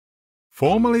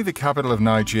Formerly the capital of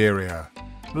Nigeria,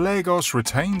 Lagos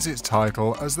retains its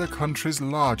title as the country's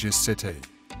largest city.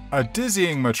 A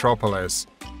dizzying metropolis,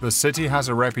 the city has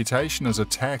a reputation as a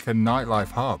tech and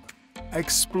nightlife hub.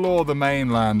 Explore the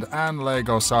mainland and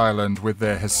Lagos Island with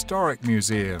their historic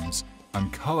museums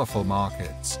and colourful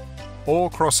markets, or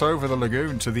cross over the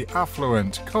lagoon to the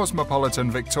affluent, cosmopolitan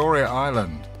Victoria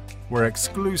Island, where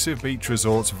exclusive beach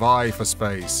resorts vie for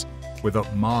space, with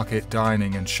upmarket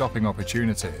dining and shopping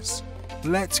opportunities.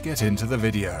 Let's get into the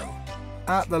video.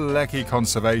 At the Lekki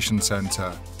Conservation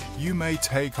Centre, you may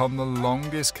take on the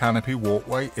longest canopy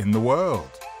walkway in the world.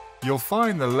 You'll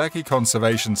find the Lekki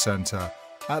Conservation Centre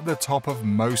at the top of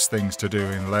most things to do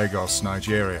in Lagos,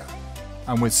 Nigeria.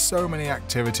 And with so many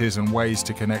activities and ways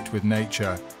to connect with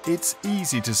nature, it's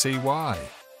easy to see why.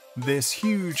 This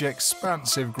huge,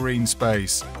 expansive green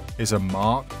space is a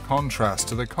marked contrast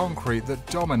to the concrete that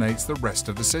dominates the rest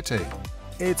of the city.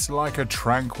 It's like a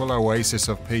tranquil oasis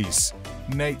of peace,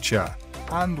 nature,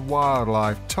 and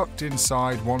wildlife tucked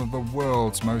inside one of the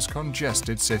world's most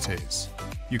congested cities.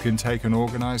 You can take an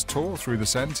organized tour through the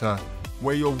center,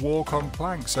 where you'll walk on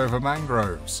planks over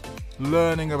mangroves,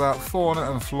 learning about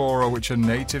fauna and flora which are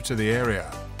native to the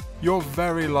area. You're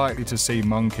very likely to see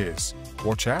monkeys.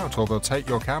 Watch out or they'll take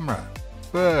your camera.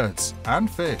 Birds and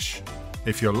fish.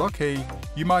 If you're lucky,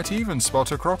 you might even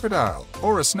spot a crocodile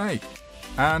or a snake.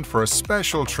 And for a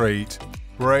special treat,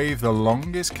 brave the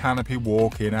longest canopy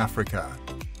walk in Africa,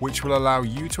 which will allow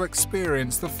you to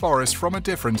experience the forest from a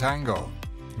different angle.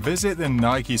 Visit the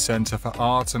Nike Center for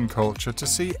Art and Culture to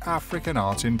see African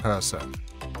art in person.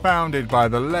 Founded by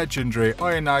the legendary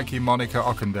Nike Monica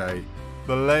Okunde,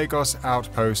 the Lagos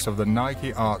outpost of the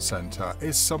Nike Art Center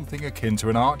is something akin to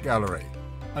an art gallery,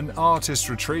 an artist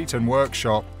retreat and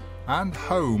workshop, and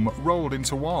home rolled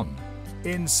into one.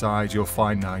 Inside you'll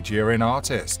find Nigerian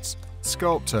artists,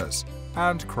 sculptors,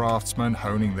 and craftsmen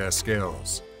honing their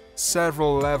skills.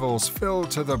 Several levels filled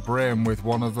to the brim with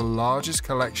one of the largest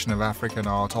collections of African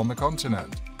art on the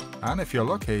continent, and if you're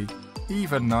lucky,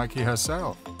 even Nike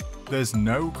herself. There's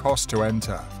no cost to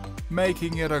enter,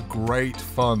 making it a great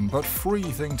fun but free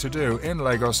thing to do in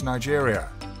Lagos, Nigeria.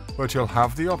 But you'll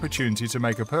have the opportunity to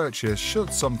make a purchase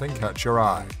should something catch your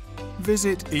eye.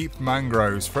 Visit Eep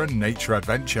Mangroves for a nature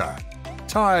adventure.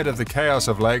 Tired of the chaos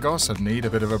of Lagos and need a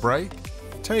bit of a break?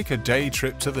 Take a day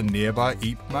trip to the nearby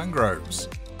Eep Mangroves.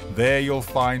 There you'll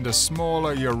find a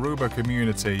smaller Yoruba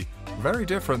community, very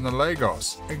different than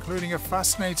Lagos, including a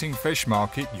fascinating fish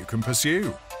market you can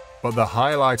pursue. But the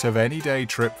highlight of any day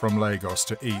trip from Lagos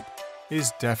to Eep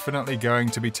is definitely going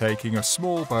to be taking a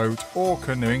small boat or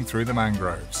canoeing through the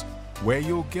mangroves, where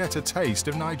you'll get a taste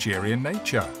of Nigerian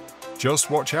nature.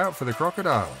 Just watch out for the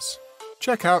crocodiles.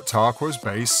 Check out Tarkwa's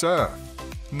Bay's surf.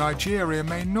 Nigeria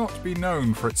may not be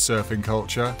known for its surfing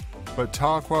culture, but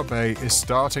Tarkwa Bay is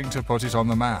starting to put it on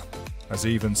the map, as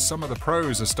even some of the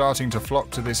pros are starting to flock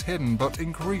to this hidden but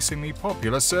increasingly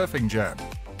popular surfing gem.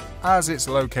 As it's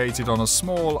located on a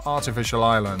small artificial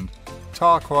island,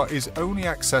 Tarkwa is only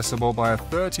accessible by a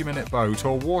 30-minute boat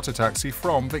or water taxi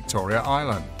from Victoria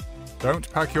Island. Don't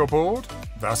pack your board?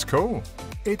 That's cool.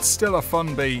 It's still a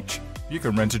fun beach, you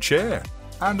can rent a chair,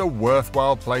 and a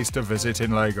worthwhile place to visit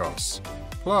in Lagos.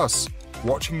 Plus,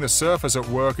 watching the surfers at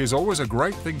work is always a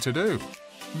great thing to do.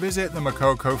 Visit the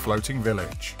Makoko Floating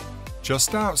Village.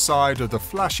 Just outside of the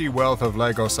flashy wealth of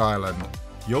Lagos Island,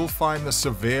 you'll find the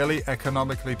severely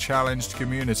economically challenged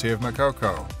community of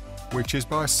Makoko, which is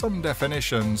by some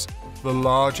definitions the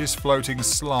largest floating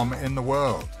slum in the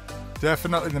world.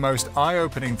 Definitely the most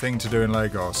eye-opening thing to do in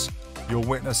Lagos. You'll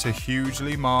witness a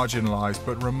hugely marginalized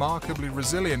but remarkably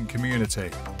resilient community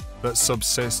that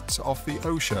subsists off the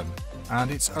ocean and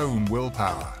its own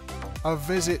willpower. A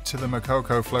visit to the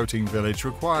Makoko Floating Village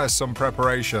requires some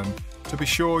preparation to be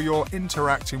sure you're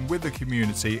interacting with the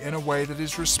community in a way that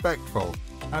is respectful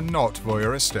and not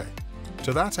voyeuristic.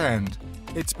 To that end,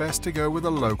 it's best to go with a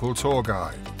local tour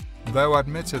guide, though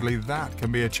admittedly that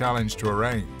can be a challenge to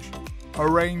arrange.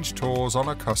 Arrange tours on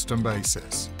a custom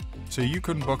basis, so you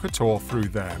can book a tour through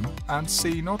them and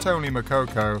see not only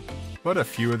Makoko, but a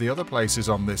few of the other places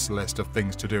on this list of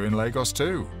things to do in Lagos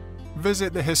too.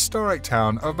 Visit the historic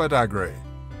town of Badagry.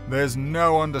 There's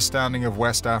no understanding of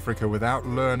West Africa without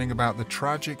learning about the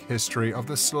tragic history of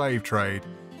the slave trade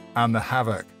and the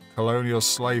havoc colonial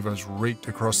slavers wreaked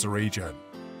across the region.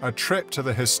 A trip to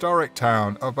the historic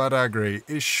town of Badagry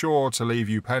is sure to leave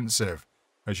you pensive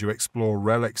as you explore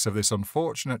relics of this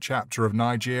unfortunate chapter of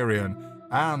Nigerian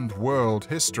and world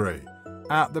history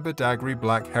at the Badagry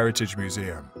Black Heritage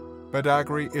Museum.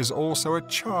 Badagry is also a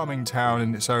charming town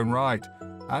in its own right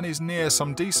and is near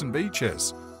some decent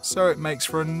beaches, so it makes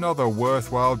for another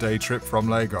worthwhile day trip from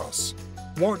Lagos.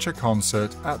 Watch a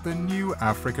concert at the New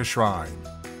Africa Shrine.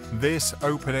 This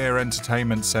open-air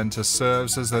entertainment centre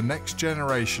serves as the next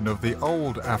generation of the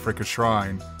old Africa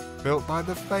Shrine, built by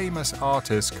the famous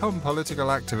artist cum political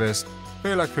activist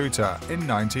Fela Kuti in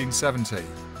 1970.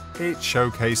 It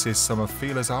showcases some of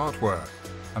Fela's artwork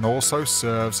and also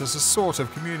serves as a sort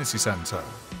of community centre.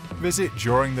 Visit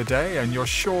during the day and you're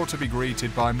sure to be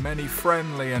greeted by many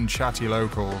friendly and chatty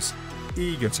locals,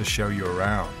 eager to show you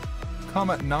around.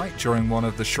 Come at night during one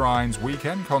of the shrine's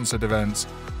weekend concert events,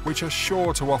 which are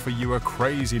sure to offer you a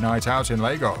crazy night out in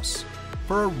Lagos.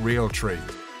 For a real treat,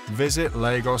 visit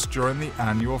Lagos during the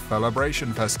annual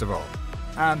Celebration Festival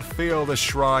and feel the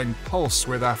shrine pulse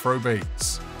with Afro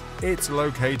beats. It's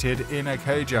located in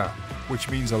Ikeja, which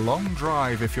means a long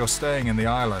drive if you're staying in the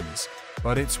islands,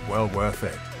 but it's well worth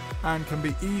it and can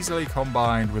be easily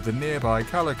combined with the nearby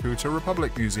Calacuta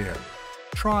Republic Museum.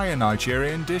 Try a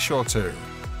Nigerian dish or two.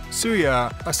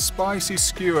 Suya, a spicy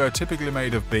skewer typically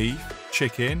made of beef,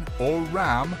 chicken or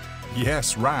ram,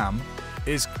 yes ram,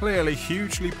 is clearly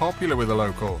hugely popular with the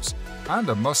locals and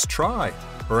a must-try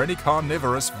for any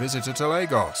carnivorous visitor to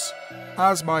Lagos.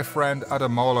 As my friend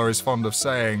Adamola is fond of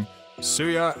saying,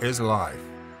 suya is life.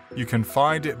 You can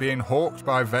find it being hawked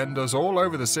by vendors all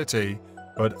over the city,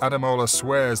 but Adamola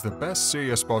swears the best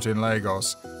suya spot in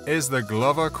Lagos is the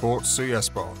Glover Court Suya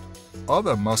spot.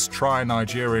 Other must-try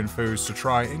Nigerian foods to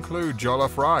try include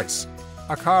jollof rice,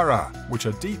 akara, which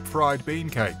are deep-fried bean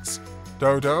cakes,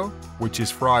 dodo, which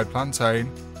is fried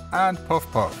plantain, and puff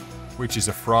puff, which is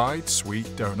a fried sweet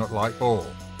donut-like ball.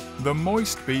 The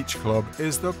Moist Beach Club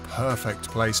is the perfect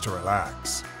place to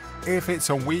relax. If it's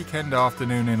a weekend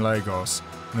afternoon in Lagos,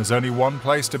 there's only one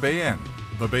place to be in,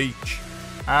 the beach.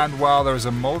 And while there is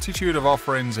a multitude of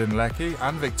offerings in Lekki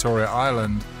and Victoria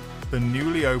Island, the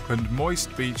newly opened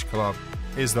Moist Beach Club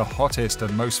is the hottest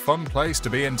and most fun place to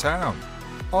be in town.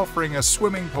 Offering a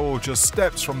swimming pool just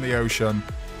steps from the ocean,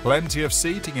 plenty of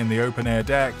seating in the open-air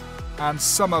deck, and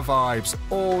summer vibes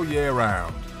all year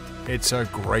round. It's a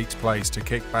great place to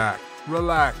kick back,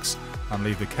 relax, and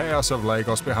leave the chaos of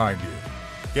Lagos behind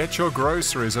you. Get your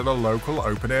groceries at a local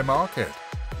open-air market.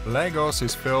 Lagos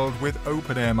is filled with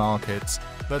open-air markets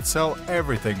that sell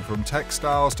everything from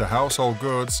textiles to household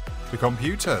goods to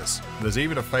computers. There's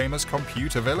even a famous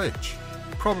computer village.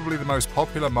 Probably the most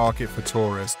popular market for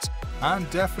tourists, and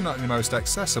definitely the most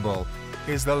accessible,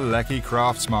 is the Lekki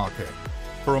Crafts Market.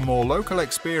 For a more local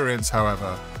experience,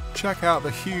 however, check out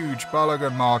the huge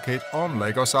Balogun Market on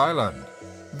Lagos Island.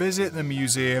 Visit the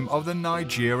Museum of the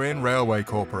Nigerian Railway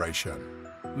Corporation.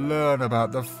 Learn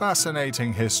about the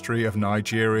fascinating history of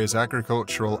Nigeria's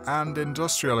agricultural and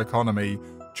industrial economy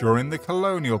during the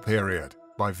colonial period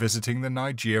by visiting the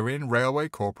Nigerian Railway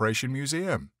Corporation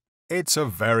Museum. It's a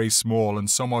very small and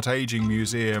somewhat aging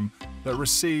museum that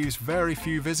receives very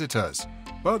few visitors,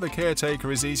 but the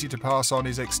caretaker is easy to pass on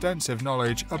his extensive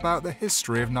knowledge about the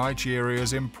history of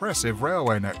Nigeria's impressive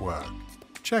railway network.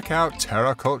 Check out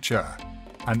Terra Culture,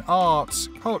 an arts,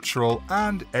 cultural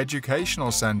and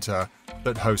educational centre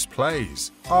that hosts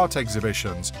plays, art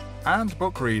exhibitions and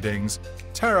book readings.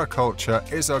 Terra Culture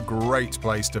is a great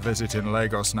place to visit in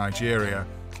Lagos, Nigeria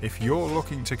if you're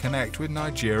looking to connect with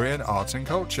Nigerian art and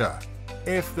culture.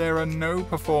 If there are no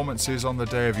performances on the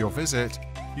day of your visit,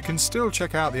 you can still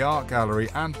check out the art gallery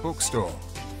and bookstore.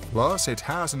 Plus, it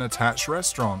has an attached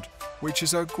restaurant, which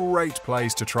is a great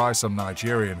place to try some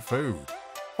Nigerian food.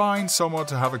 Find someone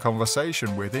to have a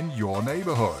conversation with in your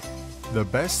neighborhood. The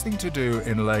best thing to do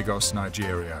in Lagos,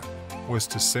 Nigeria, was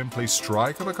to simply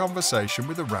strike up a conversation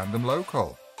with a random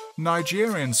local.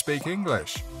 Nigerians speak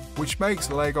English, which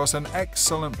makes Lagos an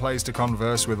excellent place to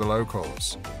converse with the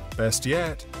locals. Best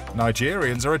yet,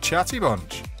 Nigerians are a chatty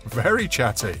bunch. Very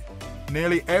chatty.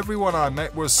 Nearly everyone I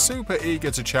met was super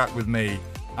eager to chat with me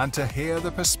and to hear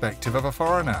the perspective of a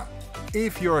foreigner.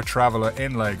 If you're a traveller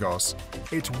in Lagos,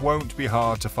 it won't be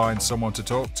hard to find someone to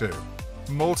talk to.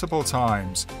 Multiple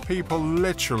times, people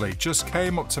literally just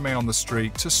came up to me on the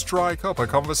street to strike up a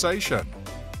conversation.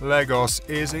 Lagos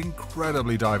is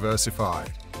incredibly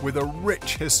diversified, with a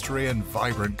rich history and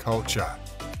vibrant culture.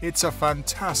 It's a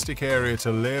fantastic area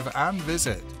to live and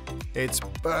visit. It's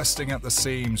bursting at the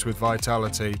seams with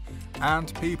vitality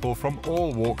and people from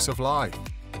all walks of life.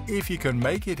 If you can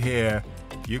make it here,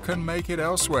 you can make it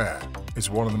elsewhere, is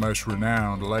one of the most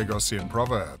renowned Lagosian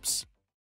proverbs.